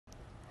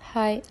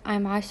Hi,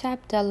 I'm Aisha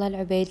Abdullah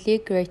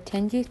Al-Ubaidli, grade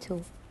 10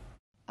 G2.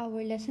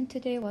 Our lesson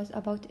today was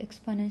about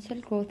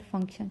exponential growth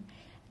function.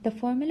 The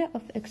formula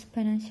of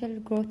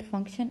exponential growth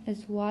function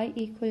is y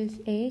equals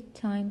a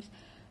times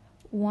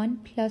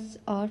 1 plus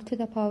r to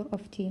the power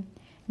of t.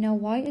 Now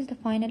y is the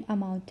final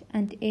amount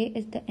and a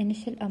is the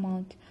initial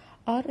amount.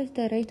 R is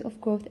the rate of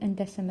growth in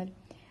decimal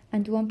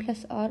and 1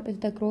 plus r is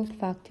the growth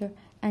factor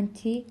and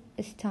t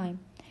is time.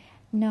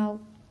 Now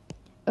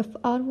if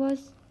r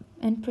was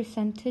in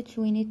percentage,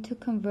 we need to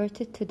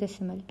convert it to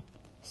decimal.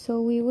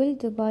 So we will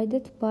divide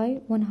it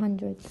by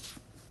 100.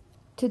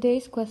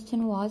 Today's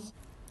question was,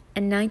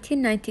 in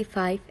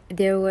 1995,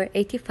 there were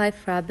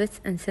 85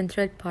 rabbits in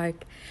Central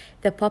Park.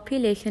 The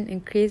population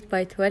increased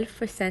by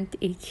 12%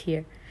 each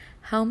year.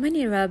 How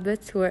many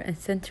rabbits were in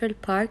Central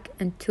Park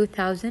in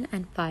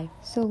 2005?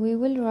 So we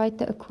will write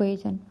the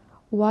equation.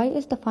 Y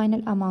is the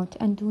final amount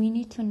and we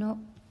need to know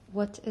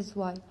what is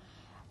y.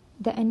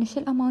 The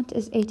initial amount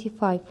is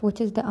 85,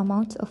 which is the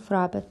amount of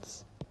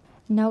rabbits.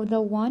 Now the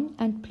 1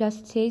 and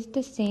plus stays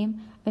the same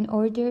in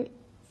order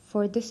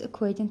for this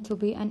equation to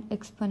be an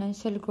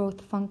exponential growth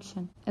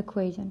function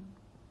equation.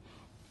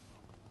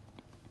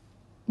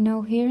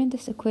 Now here in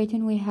this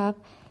equation we have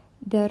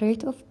the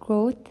rate of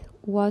growth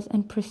was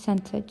in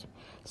percentage.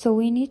 So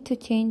we need to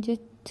change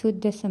it to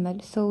decimal.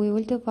 So we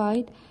will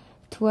divide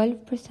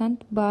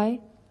 12% by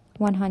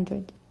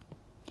 100.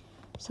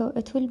 So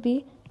it will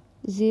be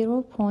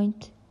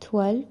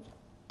 0.12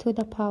 to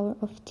the power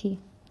of t.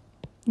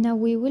 Now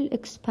we will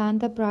expand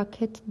the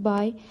bracket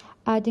by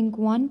adding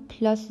 1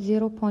 plus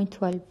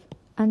 0.12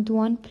 and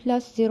 1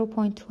 plus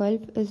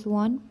 0.12 is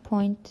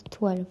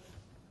 1.12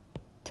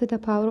 to the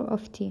power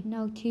of t.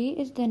 Now t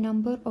is the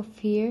number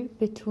of years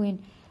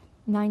between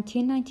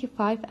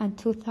 1995 and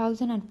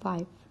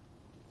 2005.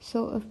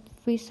 So if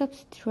we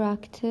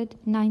subtracted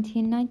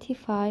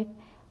 1995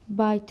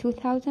 by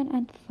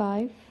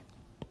 2005,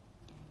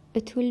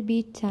 it will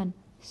be 10.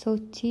 So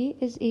t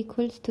is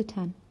equals to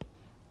 10.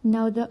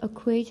 Now the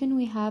equation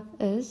we have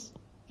is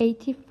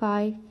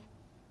 85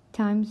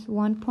 times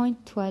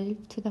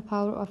 1.12 to the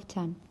power of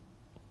 10.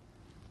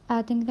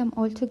 Adding them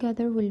all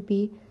together will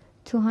be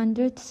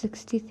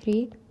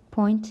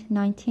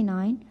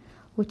 263.99,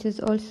 which is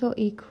also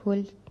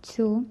equal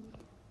to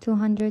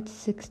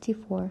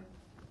 264.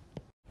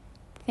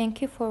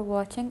 Thank you for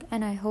watching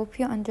and I hope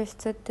you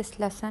understood this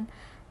lesson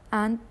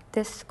and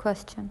this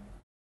question.